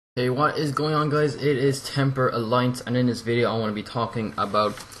Hey, what is going on, guys? It is TemperAlliance, and in this video I want to be talking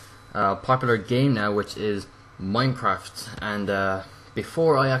about a popular game now, which is Minecraft. And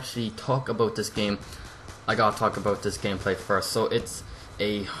before I actually talk about this game, I gotta talk about this gameplay first. So it's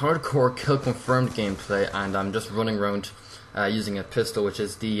a hardcore kill confirmed gameplay, and I'm just running around using a pistol, which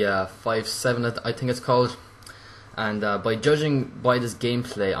is the 5.7 I think it's called. And by judging by this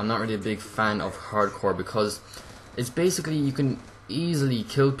gameplay, I'm not really a big fan of hardcore because it's basically you can easily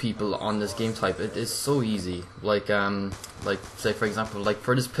kill people on this game type. It is so easy. Like say for example, like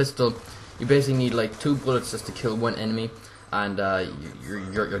for this pistol, you basically need like 2 bullets just to kill one enemy, and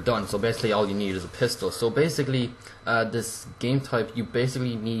you're done. So basically, all you need is a pistol. So basically, this game type, you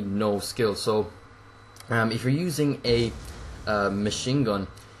basically need no skill. So if you're using a machine gun,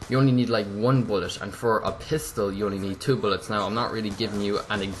 you only need like 1 bullet, and for a pistol, you only need 2 bullets. Now, I'm not really giving you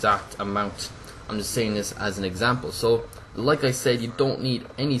an exact amount. I'm just saying this as an example. So, like I said, you don't need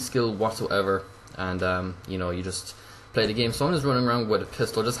any skill whatsoever, and you know, you just play the game. So I'm just running around with a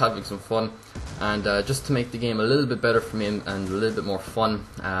pistol, just having some fun, and just to make the game a little bit better for me and a little bit more fun,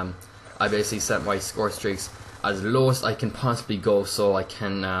 I basically set my score streaks as low as I can possibly go, so I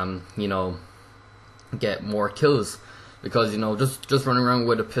can you know, get more kills. Because, you know, just running around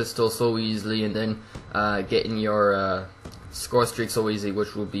with a pistol so easily, and then getting your score streak so easy,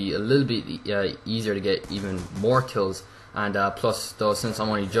 which will be a little bit easier to get even more kills. And plus, though, since I'm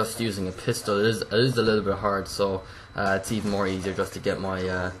only just using a pistol, it is a little bit hard, so it's even more easier just to get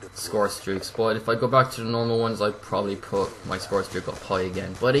my score streaks. But if I go back to the normal ones, I'd probably put my score streak up high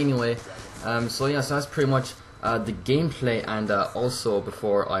again. But anyway, so yeah, so that's pretty much the gameplay. And also,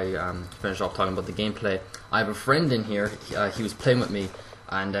 before I finish off talking about the gameplay, I have a friend in here. He was playing with me,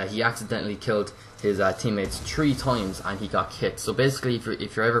 and he accidentally killed his teammates 3 times, and he got kicked. So basically,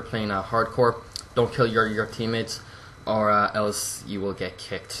 if you're ever playing hardcore, don't kill your teammates, or else you will get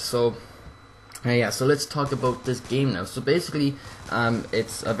kicked. So yeah, so let's talk about this game now. So basically,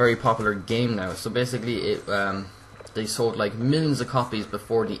 it's a very popular game now. So basically, they sold like millions of copies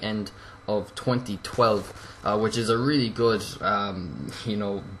before the end of 2012, which is a really good you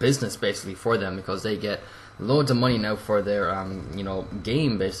know, business basically for them, because they get loads of money now for their you know,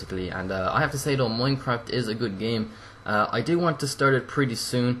 game basically. And I have to say though, Minecraft is a good game. I do want to start it pretty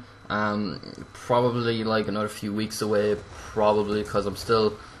soon, probably like another few weeks away, probably, because I'm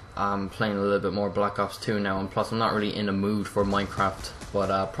still playing a little bit more Black Ops 2 now, and plus I'm not really in a mood for Minecraft.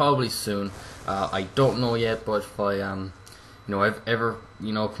 But probably soon. I don't know yet, but if I you know, I've ever,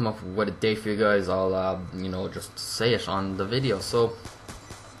 you know, come up with a date for you guys, I'll you know, just say it on the video. So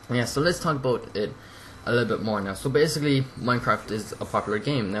yeah, so let's talk about it a little bit more now. So basically, Minecraft is a popular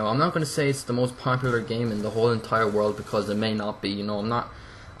game. Now, I'm not going to say it's the most popular game in the whole entire world, because it may not be. You know, I'm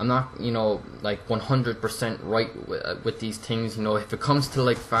not you know, like 100% right with these things. You know, if it comes to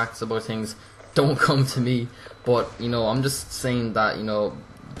like facts about things, don't come to me. But you know, I'm just saying that, you know,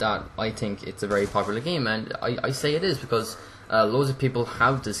 that I think it's a very popular game, and I say it is because loads of people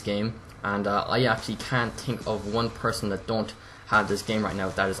have this game, and I actually can't think of one person that don't have this game right now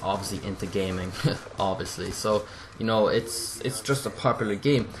that is obviously into gaming. Obviously. So, you know, it's just a popular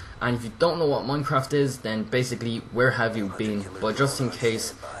game. And if you don't know what Minecraft is, then basically, where have you been? But just in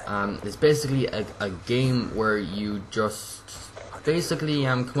case, it's basically a game where you just basically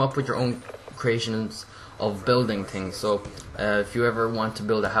come up with your own creations of building things. So if you ever want to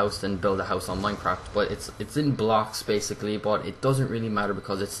build a house, then build a house on Minecraft. But it's in blocks basically, but it doesn't really matter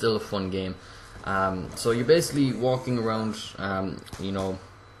because it's still a fun game. So you're basically walking around, you know,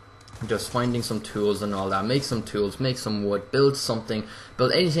 just finding some tools and all that. Make some tools, make some wood, build something,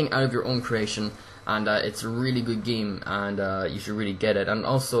 build anything out of your own creation. And it's a really good game, and you should really get it. And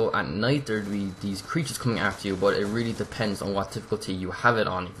also at night there'll be these creatures coming after you, but it really depends on what difficulty you have it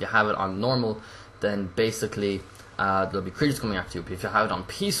on. If you have it on normal, then basically there'll be creatures coming after you. But if you have it on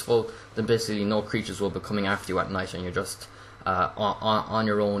peaceful, then basically no creatures will be coming after you at night, and you're just on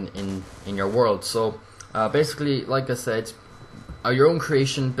your own in your world. So basically, like I said, your own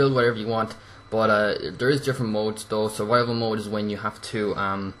creation, build whatever you want. But there is different modes though. Survival mode is when you have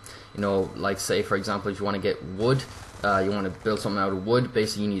to you know, like say for example, if you want to get wood, you want to build something out of wood,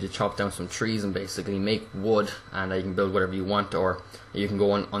 basically you need to chop down some trees and basically make wood, and you can build whatever you want. Or you can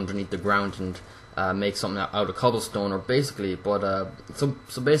go underneath the ground and make something out of cobblestone, or basically, so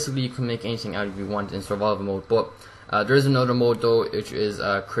basically you can make anything out of you want in survival mode. But there is another mode though, which is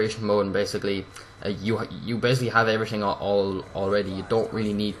creation mode, and basically you basically have everything all already. You don't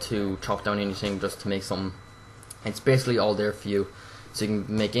really need to chop down anything just to make something. It's basically all there for you, so you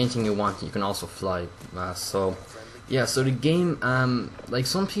can make anything you want. You can also fly. So yeah, so the game, like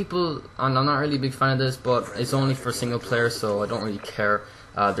some people, and I'm not really a big fan of this, but it's only for single player, so I don't really care.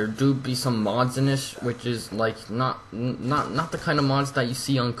 There do be some mods in it, which is like not the kind of mods that you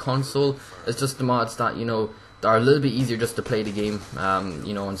see on console. It's just the mods that that are a little bit easier just to play the game.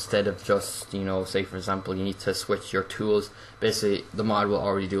 Instead of just say for example you need to switch your tools. Basically, the mod will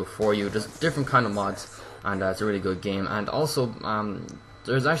already do it for you. Just different kind of mods, and it's a really good game. And also,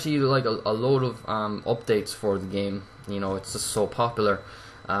 there's actually like a load of updates for the game. It's just so popular.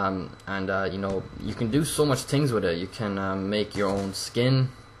 You can do so much things with it. You can make your own skin.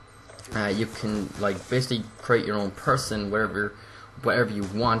 You can like basically create your own person, whatever you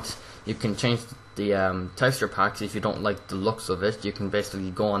want. You can change the texture packs if you don't like the looks of it. You can basically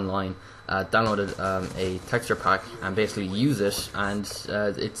go online, download a texture pack, and basically use it, and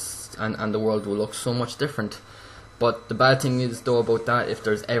the world will look so much different. But the bad thing is though about that, if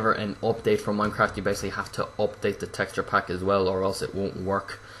there's ever an update for Minecraft, you basically have to update the texture pack as well, or else it won't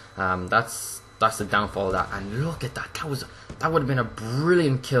work. That's the downfall of that. And look at that, that would have been a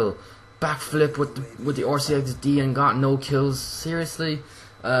brilliant kill. Backflip with the RCXD and got no kills. Seriously.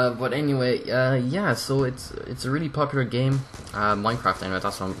 But anyway, yeah. So it's a really popular game, Minecraft. Anyway,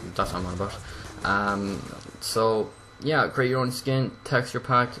 that's what I'm on about. So yeah, create your own skin, texture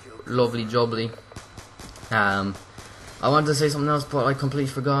pack, lovely jubbly. I wanted to say something else, but I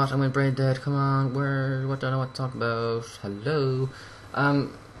completely forgot. I went brain dead. Come on, what do I know what to talk about? Hello.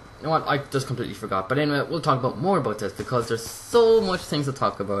 You know what? I just completely forgot. But anyway, we'll talk about more about this because there's so much things to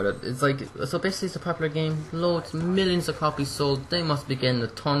talk about it. It's like, so basically it's a popular game, loads, millions of copies sold. They must be getting a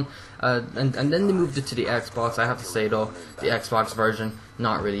ton. And then they moved it to the Xbox. I have to say though, the Xbox version,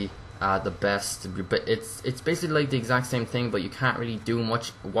 not really the best, but it's basically like the exact same thing, but you can't really do much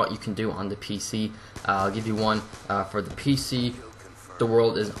what you can do on the PC. I'll give you one. For the PC, the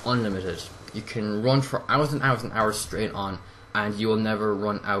world is unlimited. You can run for hours and hours and hours straight on, and you will never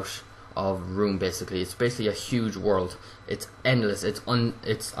run out of room. Basically, it's basically a huge world. It's endless. It's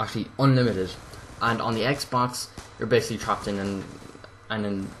actually unlimited. And on the Xbox, you're basically trapped in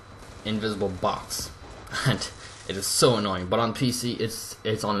an invisible box, and it is so annoying. But on PC,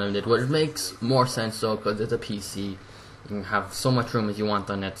 it's unlimited, which makes more sense though, because it's a PC. You can have so much room as you want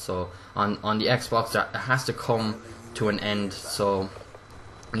on it. So on the Xbox, it has to come to an end. So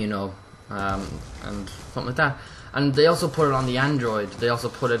and something like that. And they also put it on the Android. They also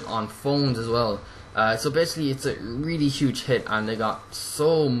put it on phones as well. So basically, it's a really huge hit, and they got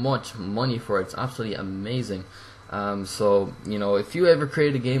so much money for it. It's absolutely amazing. So if you ever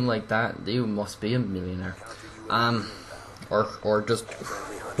create a game like that, you must be a millionaire. Or just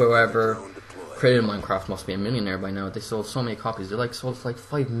whoever created Minecraft must be a millionaire by now. They sold so many copies. They sold like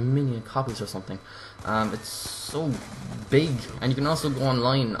 5 million copies or something. It's so big, and you can also go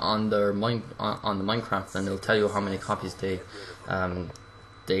online on their on the Minecraft, and they'll tell you how many copies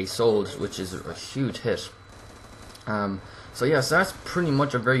they sold, which is a huge hit. So yeah, so that's pretty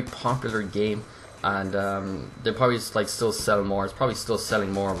much a very popular game, and they probably still sell more. It's probably still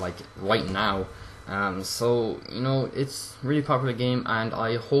selling more like right now. So it's a really popular game, and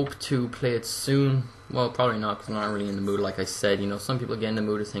I hope to play it soon. Well, probably not, because I'm not really in the mood. Like I said, some people get in the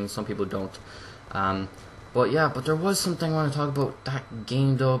mood of things, some people don't. But yeah, but there was something I want to talk about that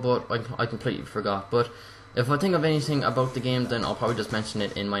game though, but I completely forgot. But if I think of anything about the game, then I'll probably just mention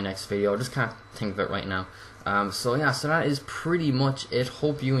it in my next video. I just can't think of it right now. So yeah, so that is pretty much it.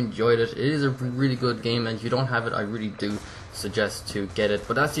 Hope you enjoyed it. It is a really good game, and if you don't have it, I really do suggest to get it.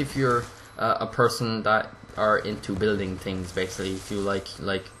 But that's if you're a person that are into building things. Basically, if you like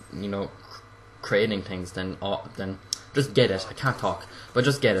creating things, then just get it. I can't talk, but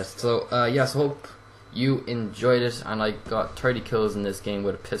just get it. So yeah, so hope you enjoyed it, and I got 30 kills in this game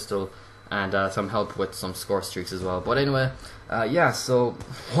with a pistol, and some help with some score streaks as well. But anyway, yeah, so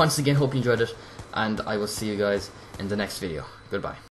once again, hope you enjoyed it, and I will see you guys in the next video. Goodbye.